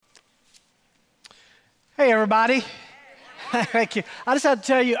Hey, everybody. Thank you. I just have to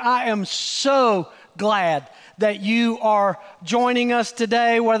tell you, I am so glad that you are joining us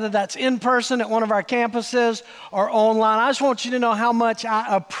today, whether that's in person at one of our campuses or online. I just want you to know how much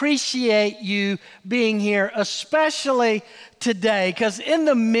I appreciate you being here, especially today, because in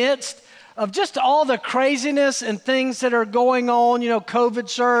the midst of just all the craziness and things that are going on, COVID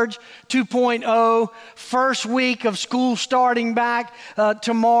surge 2.0, first week of school starting back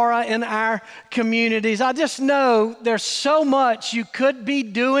tomorrow in our communities. I just know there's so much you could be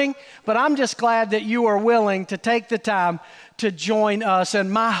doing, but I'm just glad that you are willing to take the time to join us.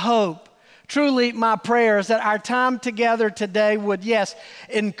 And my hope, truly my prayer, is that our time together today would, yes,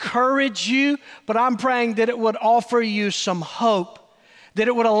 encourage you, but I'm praying that it would offer you some hope, that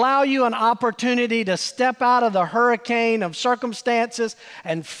it would allow you an opportunity to step out of the hurricane of circumstances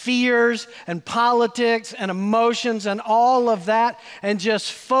and fears and politics and emotions and all of that, and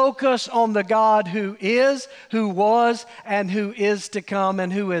just focus on the God who is, who was, and who is to come,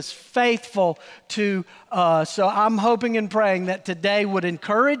 and who is faithful to us. So I'm hoping and praying that today would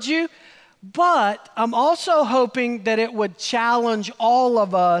encourage you, but I'm also hoping that it would challenge all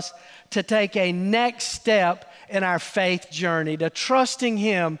of us to take a next step in our faith journey, to trusting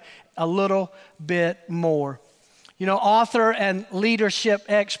Him a little bit more. Author and leadership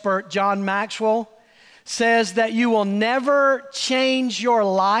expert John Maxwell says that you will never change your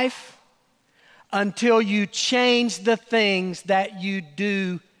life until you change the things that you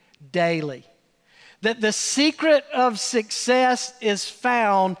do daily. That the secret of success is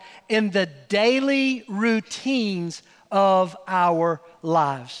found in the daily routines of our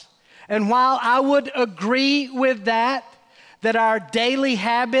lives. And while I would agree with that our daily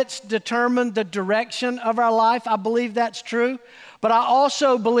habits determine the direction of our life, I believe that's true. But I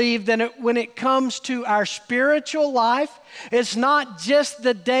also believe that when it comes to our spiritual life, it's not just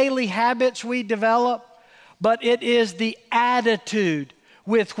the daily habits we develop, but it is the attitude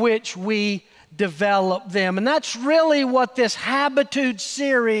with which we develop them. And that's really what this Habitude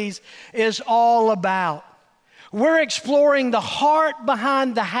series is all about. We're exploring the heart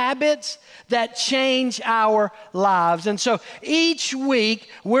behind the habits that change our lives. And so each week,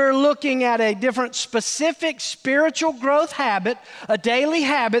 we're looking at a different specific spiritual growth habit, a daily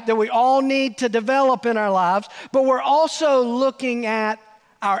habit that we all need to develop in our lives, but we're also looking at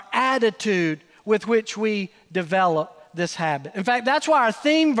our attitude with which we develop this habit. In fact, that's why our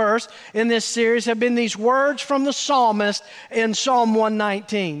theme verse in this series have been these words from the psalmist in Psalm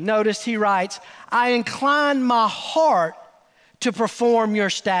 119. Notice he writes, "I incline my heart to perform your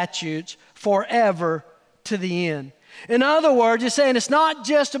statutes forever to the end." In other words, he's saying it's not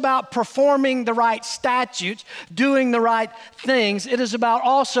just about performing the right statutes, doing the right things. It is about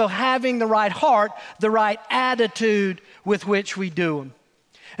also having the right heart, the right attitude with which we do them.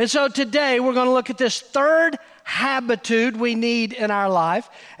 And so today we're going to look at this third habitude we need in our life,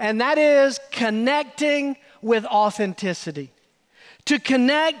 and that is connecting with authenticity. To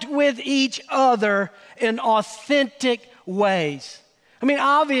connect with each other in authentic ways.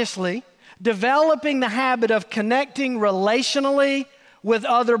 Obviously, developing the habit of connecting relationally with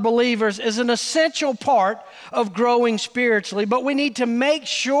other believers is an essential part of growing spiritually, but we need to make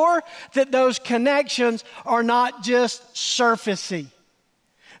sure that those connections are not just surfacey.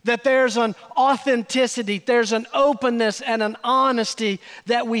 That there's an authenticity, there's an openness and an honesty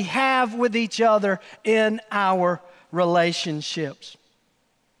that we have with each other in our relationships.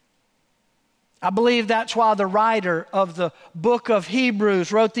 I believe that's why the writer of the book of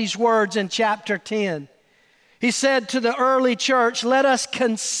Hebrews wrote these words in chapter 10. He said to the early church, "Let us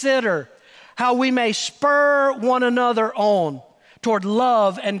consider how we may spur one another on toward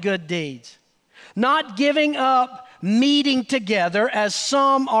love and good deeds, not giving up meeting together as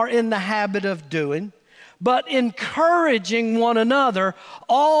some are in the habit of doing, but encouraging one another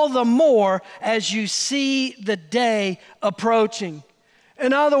all the more as you see the day approaching."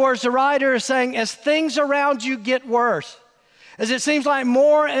 In other words, the writer is saying, as things around you get worse, as it seems like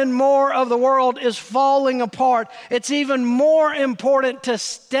more and more of the world is falling apart, it's even more important to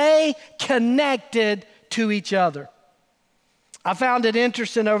stay connected to each other. I found it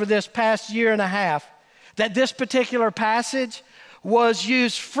interesting over this past year and a half that this particular passage was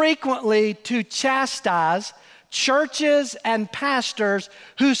used frequently to chastise churches and pastors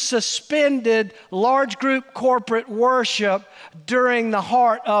who suspended large group corporate worship during the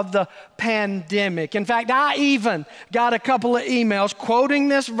heart of the pandemic. In fact, I even got a couple of emails quoting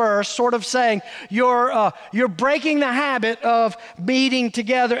this verse, sort of saying, you're breaking the habit of meeting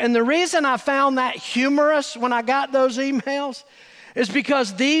together. And the reason I found that humorous when I got those emails is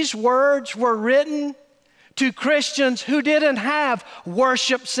because these words were written to Christians who didn't have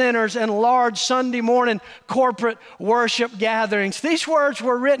worship centers and large Sunday morning corporate worship gatherings. These words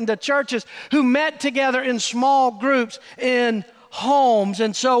were written to churches who met together in small groups in homes.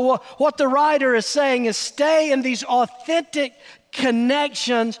 And so what the writer is saying is stay in these authentic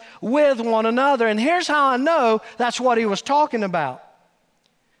connections with one another. And here's how I know that's what he was talking about.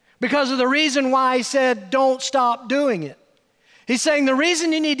 Because of the reason why he said, don't stop doing it. He's saying the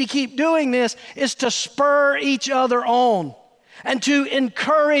reason you need to keep doing this is to spur each other on and to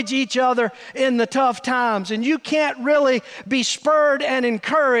encourage each other in the tough times. And you can't really be spurred and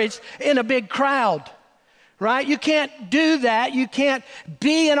encouraged in a big crowd, right? You can't do that. You can't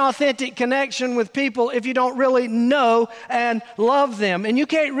be in authentic connection with people if you don't really know and love them. And you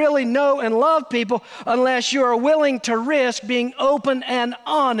can't really know and love people unless you are willing to risk being open and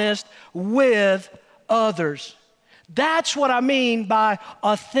honest with others. That's what I mean by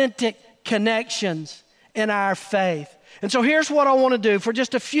authentic connections in our faith. And so here's what I want to do. For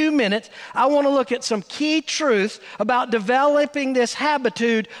just a few minutes, I want to look at some key truths about developing this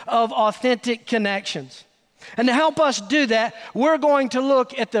habitude of authentic connections. And to help us do that, we're going to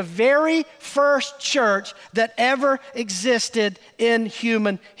look at the very first church that ever existed in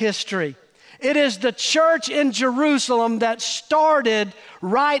human history. It is the church in Jerusalem that started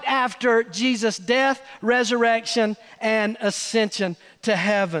right after Jesus' death, resurrection, and ascension to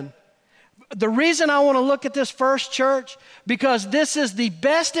heaven. The reason I want to look at this first church, because this is the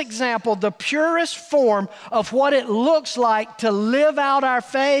best example, the purest form of what it looks like to live out our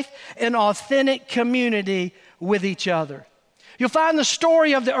faith in authentic community with each other. You'll find the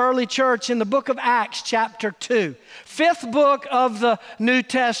story of the early church in the book of Acts, chapter 2, fifth book of the New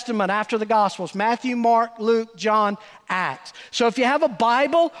Testament after the Gospels, Matthew, Mark, Luke, John, Acts. So if you have a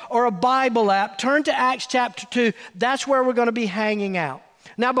Bible or a Bible app, turn to Acts chapter 2. That's where we're going to be hanging out.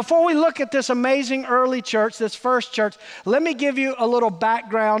 Now, before we look at this amazing early church, this first church, let me give you a little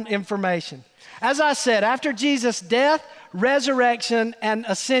background information. As I said, after Jesus' death, resurrection, and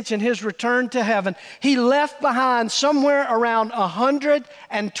ascension, his return to heaven, he left behind somewhere around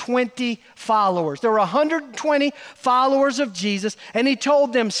 120 followers. There were 120 followers of Jesus, and he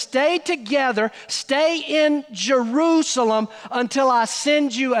told them, stay together, stay in Jerusalem until I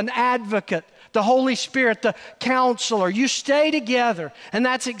send you an advocate, the Holy Spirit, the counselor. You stay together. And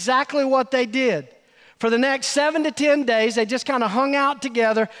that's exactly what they did. For the next 7 to 10 days, they just kind of hung out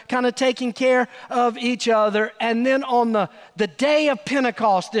together, kind of taking care of each other. And then on the day of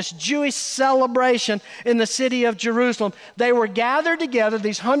Pentecost, this Jewish celebration in the city of Jerusalem, they were gathered together,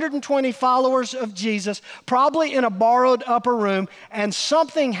 these 120 followers of Jesus, probably in a borrowed upper room, and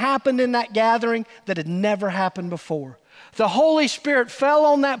something happened in that gathering that had never happened before. The Holy Spirit fell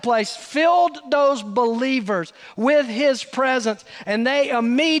on that place, filled those believers with his presence, and they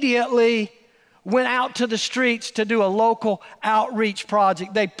immediately went out to the streets to do a local outreach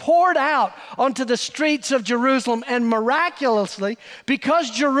project. They poured out onto the streets of Jerusalem, and miraculously, because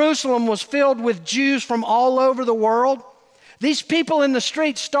Jerusalem was filled with Jews from all over the world, these people in the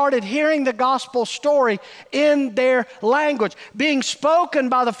streets started hearing the gospel story in their language, being spoken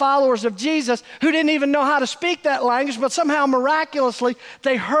by the followers of Jesus who didn't even know how to speak that language, but somehow miraculously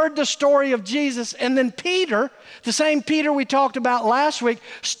they heard the story of Jesus. And then Peter, the same Peter we talked about last week,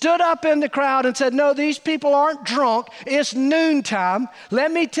 stood up in the crowd and said, no, these people aren't drunk. It's noontime.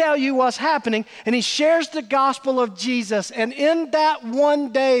 Let me tell you what's happening. And he shares the gospel of Jesus. And in that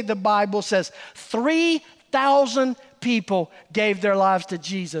one day, the Bible says, 3,000 people gave their lives to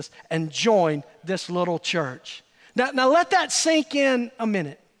Jesus and joined this little church. Now let that sink in a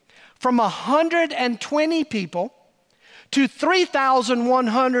minute. From 120 people to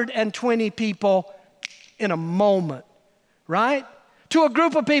 3,120 people in a moment, right? To a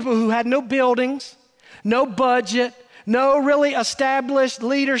group of people who had no buildings, no budget, no really established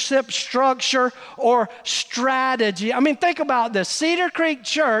leadership structure or strategy. I mean, think about this. Cedar Creek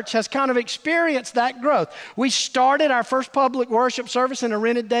Church has kind of experienced that growth. We started our first public worship service in a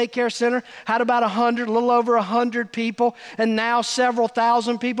rented daycare center, had about 100, a little over 100 people, and now several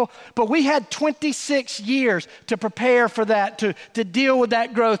thousand people. But we had 26 years to prepare for that, to deal with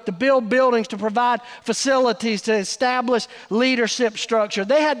that growth, to build buildings, to provide facilities, to establish leadership structure.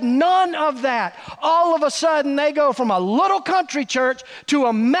 They had none of that. All of a sudden, they go from a little country church to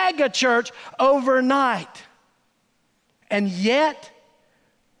a mega church overnight. And yet,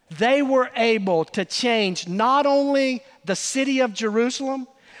 they were able to change not only the city of Jerusalem,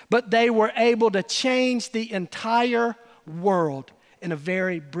 but they were able to change the entire world in a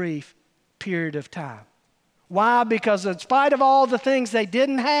very brief period of time. Why? Because in spite of all the things they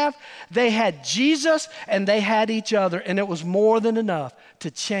didn't have, they had Jesus and they had each other, and it was more than enough to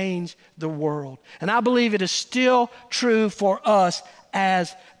change the world. And I believe it is still true for us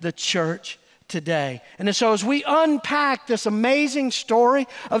as the church today. And so as we unpack this amazing story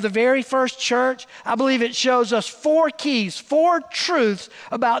of the very first church, I believe it shows us 4 keys, 4 truths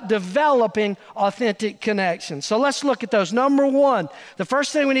about developing authentic connections. So let's look at those. Number 1, the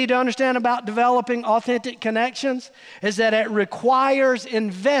first thing we need to understand about developing authentic connections is that it requires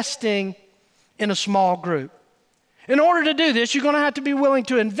investing in a small group. In order to do this, you're going to have to be willing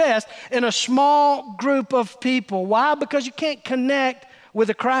to invest in a small group of people. Why? Because you can't connect with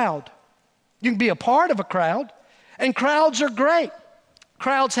a crowd. You can be a part of a crowd, and crowds are great.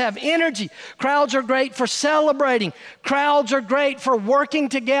 Crowds have energy. Crowds are great for celebrating. Crowds are great for working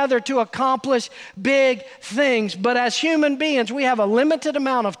together to accomplish big things. But as human beings, we have a limited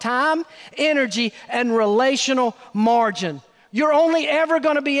amount of time, energy, and relational margin. You're only ever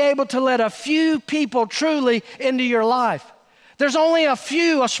going to be able to let a few people truly into your life. There's only a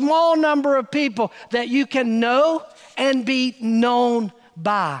small number of people that you can know and be known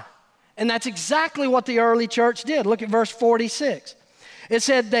by. And that's exactly what the early church did. Look at verse 46. It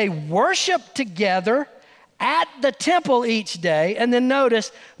said they worshiped together at the temple each day, and then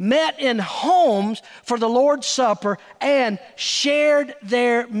notice, met in homes for the Lord's Supper and shared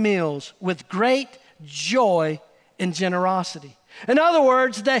their meals with great joy and generosity. In other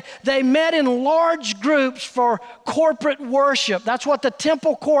words, they met in large groups for corporate worship. That's what the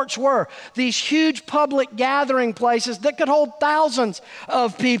temple courts were, these huge public gathering places that could hold thousands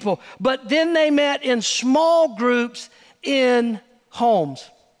of people. But then they met in small groups in homes.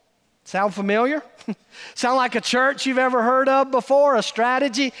 Sound familiar? Sound like a church you've ever heard of before? A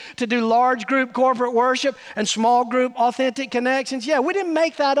strategy to do large group corporate worship and small group authentic connections? Yeah, we didn't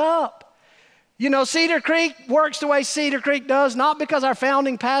make that up. You know, Cedar Creek works the way Cedar Creek does, not because our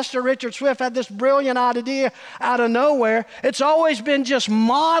founding pastor, Richard Swift, had this brilliant idea out of nowhere. It's always been just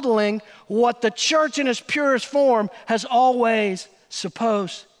modeling what the church in its purest form has always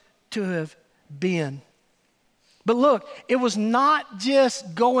supposed to have been. But look, it was not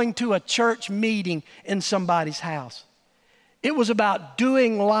just going to a church meeting in somebody's house. It was about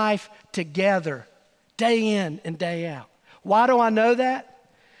doing life together, day in and day out. Why do I know that?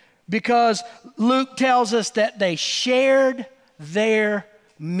 Because Luke tells us that they shared their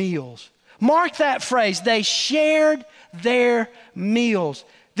meals. Mark that phrase, they shared their meals.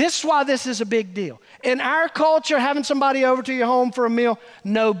 This is why this is a big deal. In our culture, having somebody over to your home for a meal,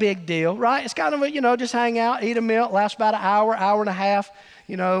 no big deal, right? It's kind of a, just hang out, eat a meal. It lasts about an hour, hour and a half.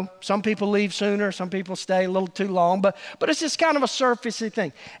 You know, some people leave sooner, some people stay a little too long, but it's just kind of a surfacey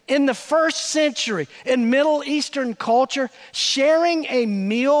thing. In the first century, in Middle Eastern culture, sharing a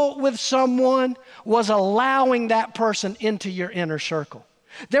meal with someone was allowing that person into your inner circle.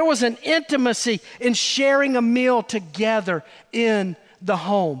 There was an intimacy in sharing a meal together in the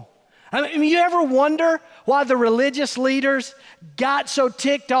home. I mean, you ever wonder why the religious leaders got so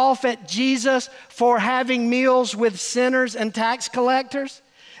ticked off at Jesus for having meals with sinners and tax collectors?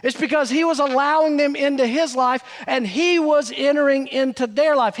 It's because he was allowing them into his life and he was entering into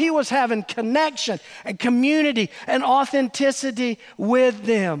their life. He was having connection and community and authenticity with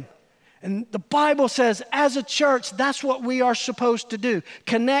them. And the Bible says, as a church, that's what we are supposed to do.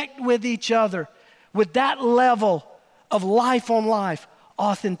 Connect with each other with that level of life on life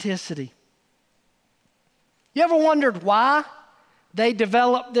authenticity. You ever wondered why they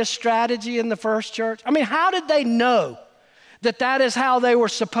developed this strategy in the first church? I mean, how did they know that that is how they were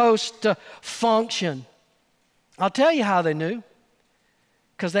supposed to function? I'll tell you how they knew.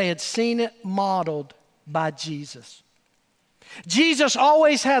 Because they had seen it modeled by Jesus. Jesus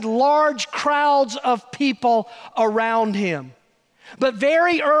always had large crowds of people around him. But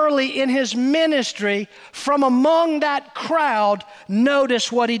very early in his ministry, from among that crowd,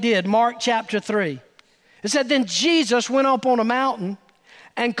 notice what he did. Mark chapter 3. It said, then Jesus went up on a mountain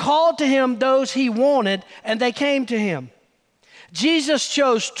and called to him those he wanted, and they came to him. Jesus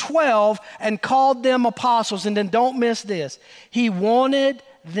chose 12 and called them apostles. And then don't miss this. He wanted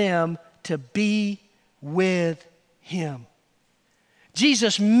them to be with him.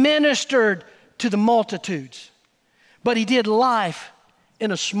 Jesus ministered to the multitudes, but he did life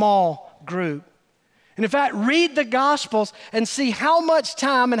in a small group. And in fact, read the Gospels and see how much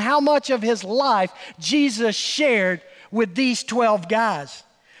time and how much of his life Jesus shared with these 12 guys.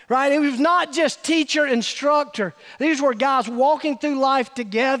 Right? It was not just teacher, instructor. These were guys walking through life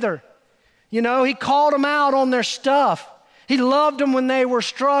together. You know, he called them out on their stuff. He loved them when they were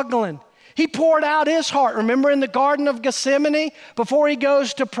struggling. He poured out his heart. Remember in the Garden of Gethsemane, before he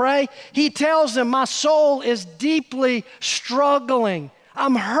goes to pray, he tells them, my soul is deeply struggling.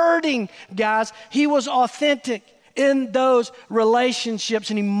 I'm hurting, guys. He was authentic in those relationships,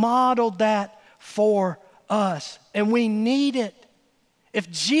 and he modeled that for us. And we need it. If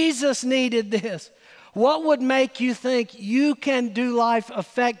Jesus needed this, what would make you think you can do life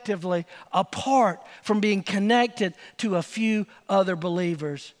effectively apart from being connected to a few other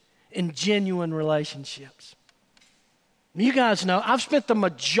believers in genuine relationships? You guys know, I've spent the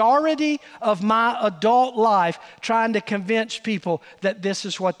majority of my adult life trying to convince people that this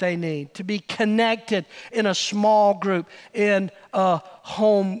is what they need, to be connected in a small group, in a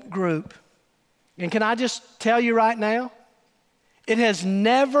home group. And can I just tell you right now, it has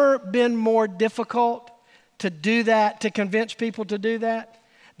never been more difficult to do that, to convince people to do that,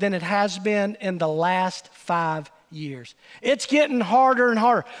 than it has been in the last 5 years. It's getting harder and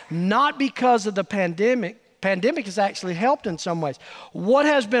harder, not because of the pandemic. Pandemic has actually helped in some ways. What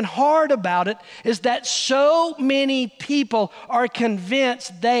has been hard about it is that so many people are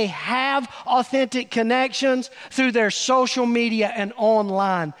convinced they have authentic connections through their social media and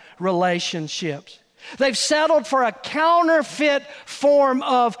online relationships. They've settled for a counterfeit form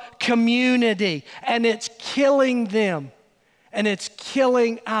of community, and it's killing them, and it's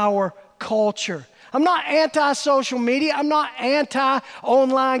killing our culture. I'm not anti-social media. I'm not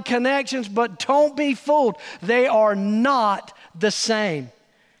anti-online connections, but don't be fooled. They are not the same.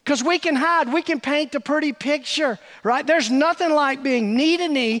 Because we can hide, we can paint a pretty picture, right? There's nothing like being knee to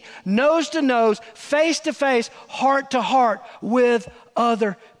knee, nose to nose, face to face, heart to heart with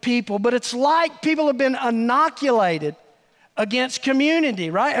other people. But it's like people have been inoculated against community,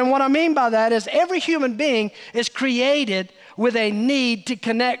 right? And what I mean by that is every human being is created with a need to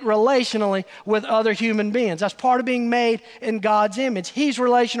connect relationally with other human beings. That's part of being made in God's image. He's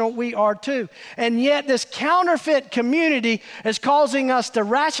relational, we are too. And yet this counterfeit community is causing us to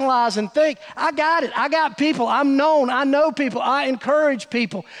rationalize and think, I got it, I got people, I'm known, I know people, I encourage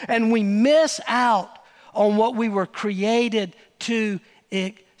people. And we miss out on what we were created to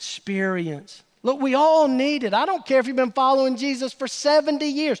experience. Look, we all need it. I don't care if you've been following Jesus for 70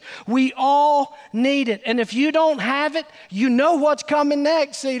 years. We all need it. And if you don't have it, you know what's coming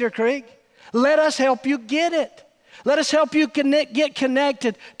next, Cedar Creek. Let us help you get it. Let us help you get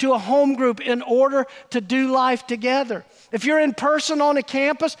connected to a home group in order to do life together. If you're in person on a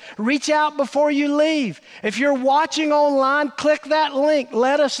campus, reach out before you leave. If you're watching online, click that link.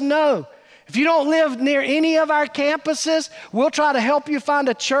 Let us know. If you don't live near any of our campuses, we'll try to help you find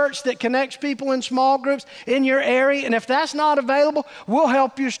a church that connects people in small groups in your area. And if that's not available, we'll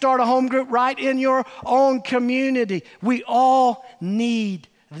help you start a home group right in your own community. We all need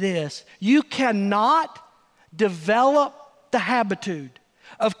this. You cannot develop the habitude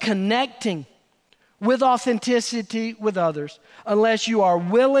of connecting with authenticity with others unless you are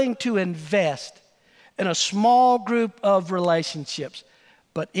willing to invest in a small group of relationships.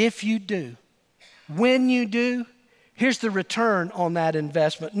 But if you do, when you do, here's the return on that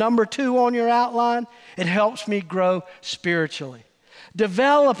investment. Number 2 on your outline, it helps me grow spiritually.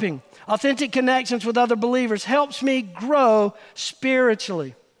 Developing authentic connections with other believers helps me grow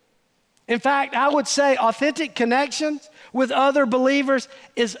spiritually. In fact, I would say authentic connections with other believers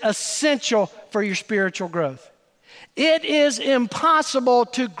is essential for your spiritual growth. It is impossible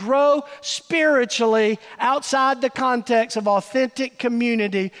to grow spiritually outside the context of authentic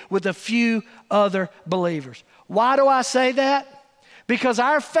community with a few other believers. Why do I say that? Because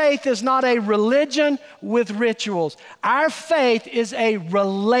our faith is not a religion with rituals. Our faith is a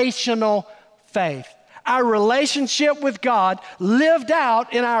relational faith. Our relationship with God lived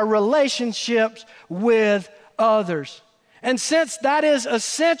out in our relationships with others. And since that is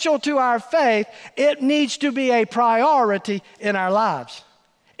essential to our faith, it needs to be a priority in our lives.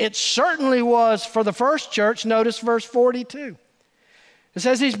 It certainly was for the first church. Notice verse 42. It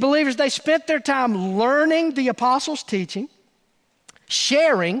says these believers, they spent their time learning the apostles' teaching,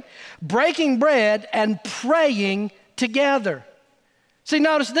 sharing, breaking bread, and praying together. See,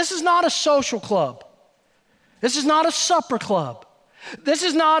 notice, this is not a social club. This is not a supper club. This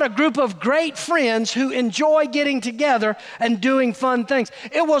is not a group of great friends who enjoy getting together and doing fun things.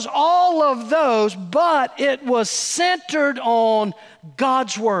 It was all of those, but it was centered on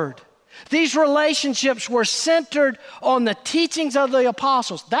God's Word. These relationships were centered on the teachings of the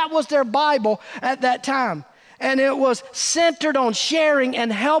apostles. That was their Bible at that time. And it was centered on sharing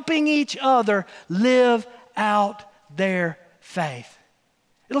and helping each other live out their faith.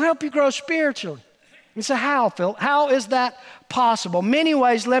 It'll help you grow spiritually. You say, how, Phil? How is that possible? Many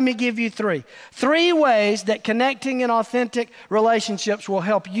ways. Let me give you three. Three ways that connecting in authentic relationships will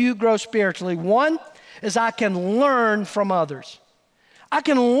help you grow spiritually. One is I can learn from others. I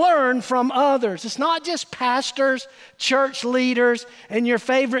can learn from others. It's not just pastors, church leaders, and your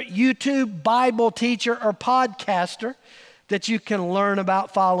favorite YouTube Bible teacher or podcaster that you can learn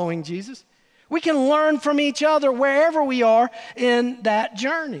about following Jesus. We can learn from each other wherever we are in that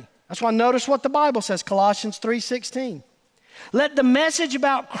journey. That's why notice what the Bible says, Colossians 3:16. Let the message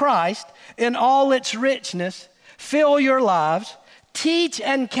about Christ in all its richness fill your lives. Teach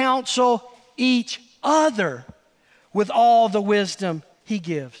and counsel each other with all the wisdom He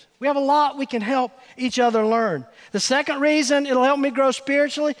gives. We have a lot we can help each other learn. The second reason it'll help me grow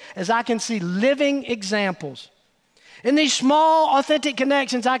spiritually is I can see living examples. In these small, authentic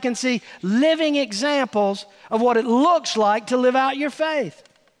connections, I can see living examples of what it looks like to live out your faith.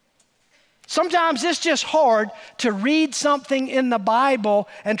 Sometimes it's just hard to read something in the Bible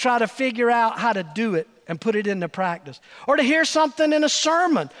and try to figure out how to do it and put it into practice. Or to hear something in a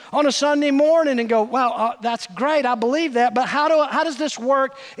sermon on a Sunday morning and go, wow, that's great, I believe that, but how does this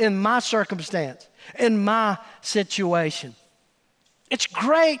work in my circumstance, in my situation? It's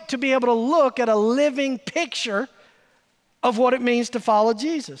great to be able to look at a living picture of what it means to follow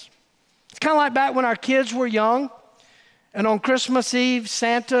Jesus. It's kind of like back when our kids were young, and on Christmas Eve,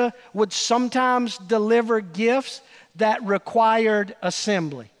 Santa would sometimes deliver gifts that required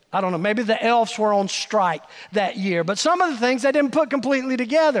assembly. I don't know, maybe the elves were on strike that year, but some of the things they didn't put completely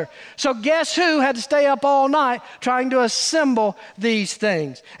together. So guess who had to stay up all night trying to assemble these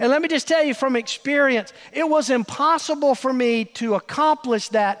things? And let me just tell you from experience, it was impossible for me to accomplish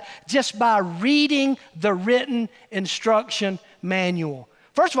that just by reading the written instruction manual.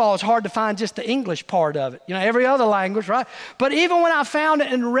 First of all, it's hard to find just the English part of it. You know, every other language, right? But even when I found it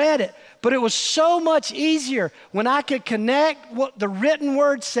and read it, but it was so much easier when I could connect what the written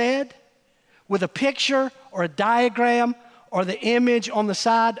word said with a picture or a diagram or the image on the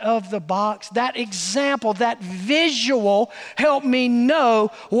side of the box. That example, that visual helped me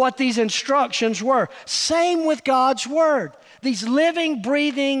know what these instructions were. Same with God's word. These living,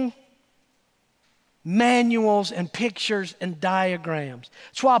 breathing manuals and pictures and diagrams.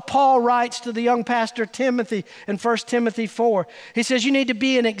 That's why Paul writes to the young pastor Timothy in 1 Timothy 4. He says, you need to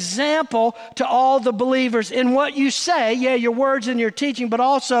be an example to all the believers in what you say, yeah, your words and your teaching, but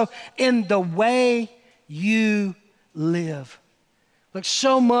also in the way you live. Look,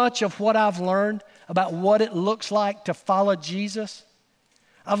 so much of what I've learned about what it looks like to follow Jesus,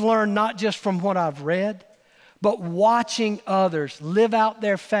 I've learned not just from what I've read, but watching others live out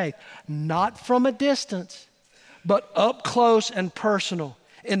their faith, not from a distance, but up close and personal,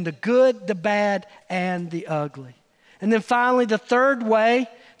 in the good, the bad, and the ugly. And then finally, the third way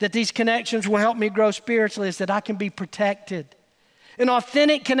that these connections will help me grow spiritually is that I can be protected. In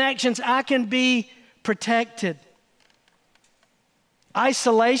authentic connections, I can be protected.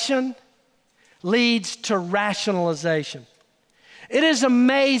 Isolation leads to rationalization. It is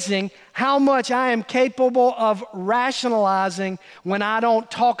amazing how much I am capable of rationalizing when I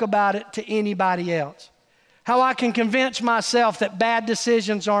don't talk about it to anybody else. How I can convince myself that bad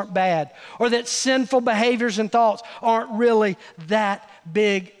decisions aren't bad, or that sinful behaviors and thoughts aren't really that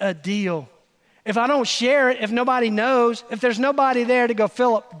big a deal. If I don't share it, if nobody knows, if there's nobody there to go,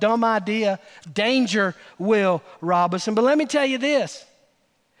 Philip, dumb idea, danger will rob us. But let me tell you this,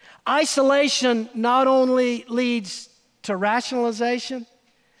 isolation not only leads to rationalization,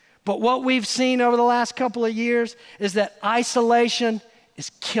 but what we've seen over the last couple of years is that isolation is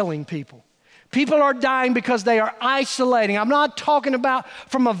killing people. People are dying because they are isolating. I'm not talking about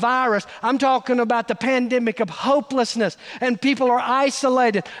from a virus. I'm talking about the pandemic of hopelessness, and people are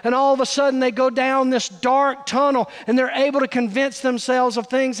isolated, and all of a sudden they go down this dark tunnel and they're able to convince themselves of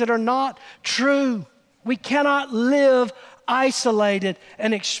things that are not true. We cannot live isolated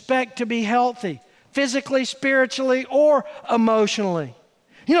and expect to be healthy, physically, spiritually, or emotionally.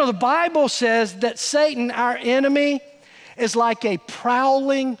 You know, the Bible says that Satan, our enemy, is like a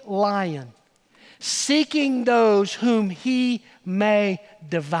prowling lion, seeking those whom he may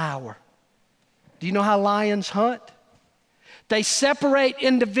devour. Do you know how lions hunt? They separate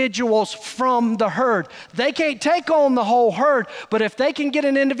individuals from the herd. They can't take on the whole herd, but if they can get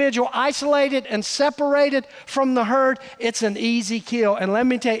an individual isolated and separated from the herd, it's an easy kill. And let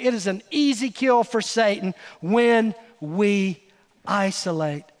me tell you, it is an easy kill for Satan when we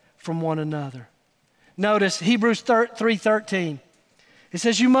isolate from one another. Notice Hebrews 3:13. It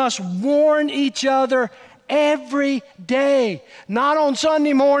says, you must warn each other every day. Not on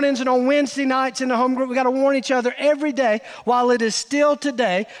Sunday mornings and on Wednesday nights in the home group. We got to warn each other every day while it is still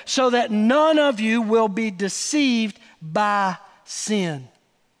today, so that none of you will be deceived by sin.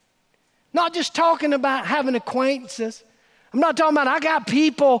 Not just talking about having acquaintances. I'm not talking about I got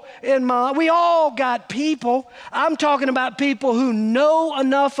people in my life. We all got people. I'm talking about people who know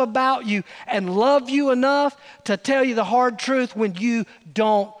enough about you and love you enough to tell you the hard truth when you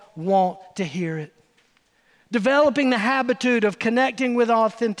don't want to hear it. Developing the habitude of connecting with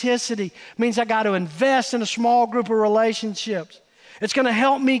authenticity means I got to invest in a small group of relationships. It's going to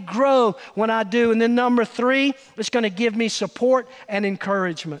help me grow when I do. And then number 3, it's going to give me support and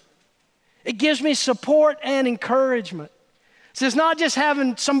encouragement. It gives me support and encouragement. So it's not just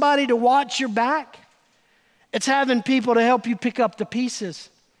having somebody to watch your back. It's having people to help you pick up the pieces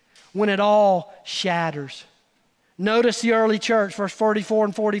when it all shatters. Notice the early church, verse 44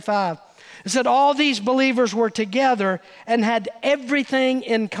 and 45. It said, all these believers were together and had everything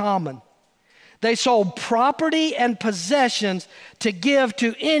in common. They sold property and possessions to give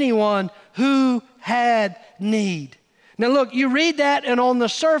to anyone who had need. Now look, you read that and on the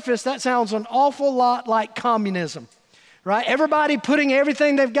surface, that sounds an awful lot like communism. Right? Everybody putting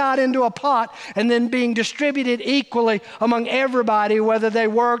everything they've got into a pot and then being distributed equally among everybody, whether they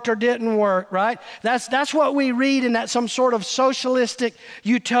worked or didn't work, right? That's what we read in that some sort of socialistic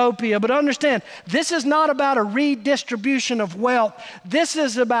utopia. But understand, this is not about a redistribution of wealth. This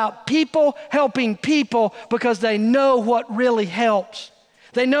is about people helping people because they know what really helps.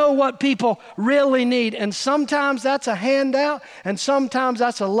 They know what people really need. And sometimes that's a handout, and sometimes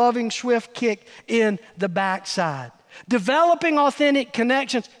that's a loving, swift kick in the backside. Developing authentic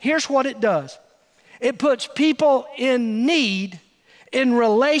connections, here's what it does. It puts people in need in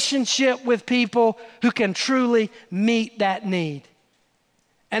relationship with people who can truly meet that need.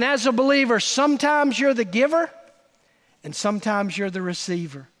 And as a believer, sometimes you're the giver and sometimes you're the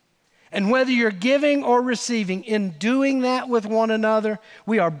receiver. And whether you're giving or receiving, in doing that with one another,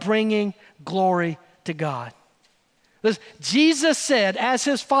 we are bringing glory to God. Listen, Jesus said, as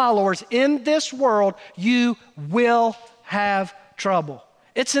his followers, in this world, you will have trouble.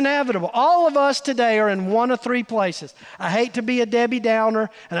 It's inevitable. All of us today are in one of 3 places. I hate to be a Debbie Downer,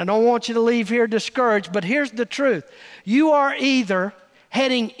 and I don't want you to leave here discouraged, but here's the truth. You are either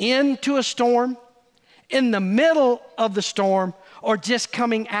heading into a storm, in the middle of the storm, or just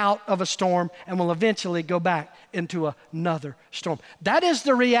coming out of a storm and will eventually go back into another storm. That is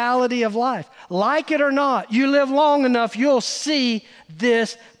the reality of life. Like it or not, you live long enough, you'll see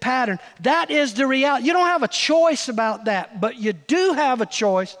this pattern. That is the reality. You don't have a choice about that, but you do have a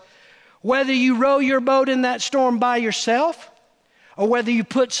choice whether you row your boat in that storm by yourself or whether you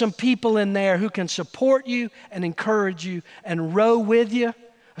put some people in there who can support you and encourage you and row with you,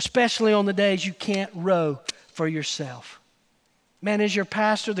 especially on the days you can't row for yourself. Man, as your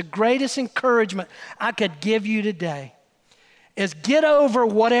pastor, the greatest encouragement I could give you today is get over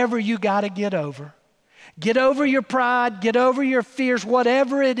whatever you got to get over. Get over your pride, get over your fears,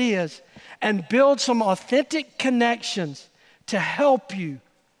 whatever it is, and build some authentic connections to help you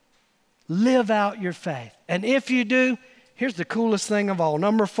live out your faith. And if you do, here's the coolest thing of all.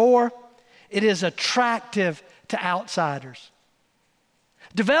 Number 4, it is attractive to outsiders.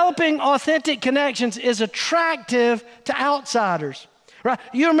 Developing authentic connections is attractive to outsiders, right?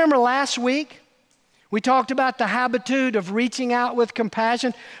 You remember last week, we talked about the habitude of reaching out with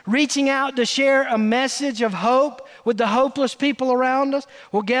compassion, reaching out to share a message of hope with the hopeless people around us.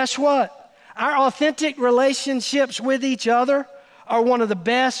 Well, guess what? Our authentic relationships with each other are one of the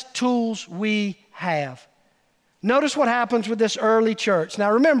best tools we have. Notice what happens with this early church.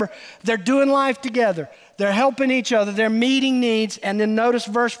 Now remember, they're doing life together. They're helping each other. They're meeting needs. And then notice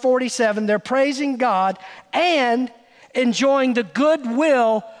verse 47, they're praising God and enjoying the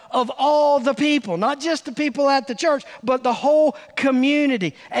goodwill of all the people. Not just the people at the church, but the whole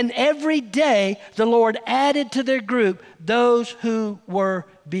community. And every day the Lord added to their group those who were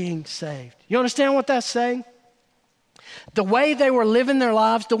being saved. You understand what that's saying? The way they were living their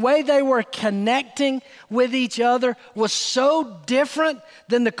lives, the way they were connecting with each other was so different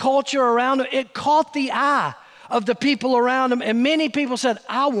than the culture around them. It caught the eye of the people around them. And many people said,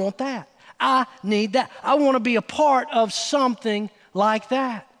 I want that. I need that. I want to be a part of something like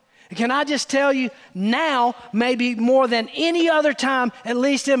that. And can I just tell you now, maybe more than any other time, at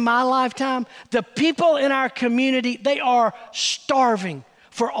least in my lifetime, the people in our community, they are starving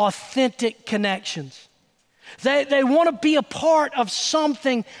for authentic connections. They want to be a part of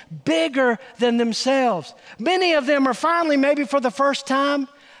something bigger than themselves. Many of them are finally, maybe for the first time,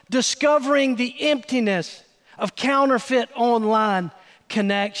 discovering the emptiness of counterfeit online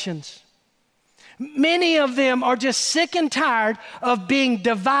connections. Many of them are just sick and tired of being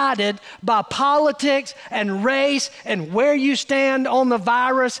divided by politics and race and where you stand on the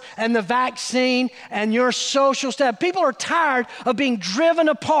virus and the vaccine and your social status. People are tired of being driven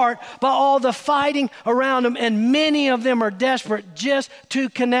apart by all the fighting around them, and many of them are desperate just to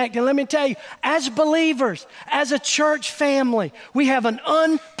connect. And let me tell you, as believers, as a church family, we have an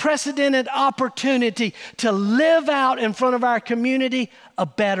unprecedented opportunity to live out in front of our community a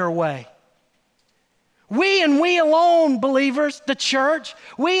better way. We and we alone, believers, the church,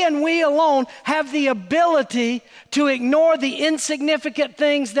 we and we alone have the ability to ignore the insignificant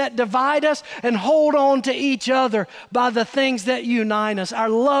things that divide us and hold on to each other by the things that unite us, our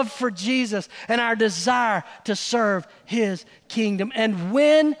love for Jesus and our desire to serve His kingdom. And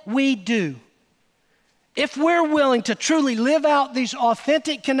when we do, if we're willing to truly live out these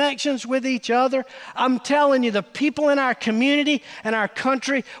authentic connections with each other, I'm telling you, the people in our community and our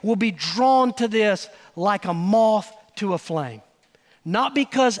country will be drawn to this like a moth to a flame. Not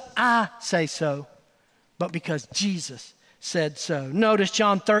because I say so, but because Jesus said so. Notice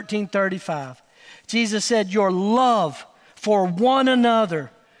John 13:35. Jesus said, "Your love for one another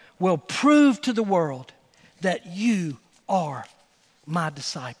will prove to the world that you are my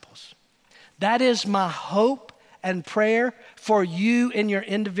disciples." That is my hope and prayer for you in your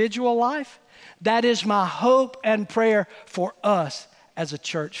individual life. That is my hope and prayer for us as a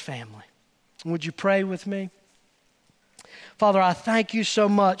church family. Would you pray with me? Father, I thank you so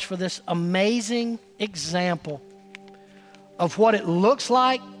much for this amazing example of what it looks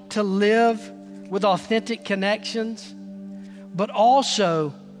like to live with authentic connections, but also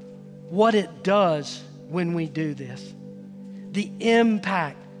what it does when we do this, the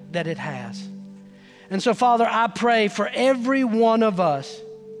impact that it has. And so, Father, I pray for every one of us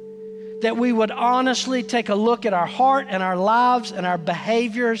that we would honestly take a look at our heart and our lives and our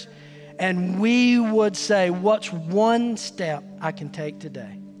behaviors, and we would say, what's one step I can take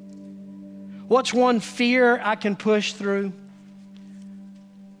today? What's one fear I can push through?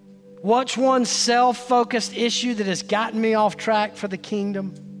 What's one self-focused issue that has gotten me off track for the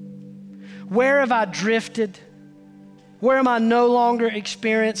kingdom? Where have I drifted? Where am I no longer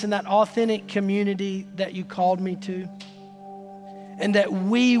experiencing that authentic community that you called me to? And that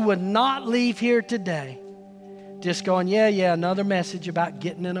we would not leave here today just going, yeah, another message about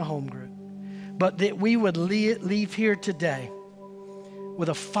getting in a home group. But that we would leave here today with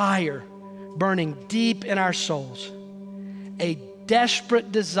a fire burning deep in our souls, a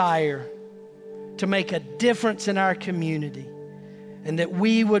desperate desire to make a difference in our community, and that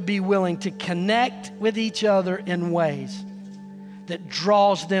we would be willing to connect with each other in ways that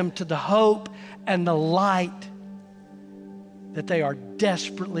draws them to the hope and the light that they are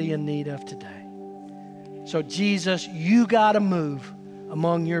desperately in need of today. So Jesus, you got to move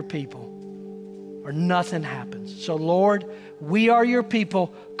among your people or nothing happens. So Lord, we are your people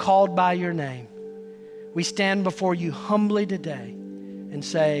called by your name. We stand before you humbly today and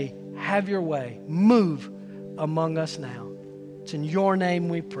say, have your way, move among us now. It's in your name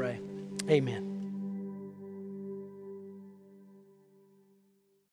we pray. Amen.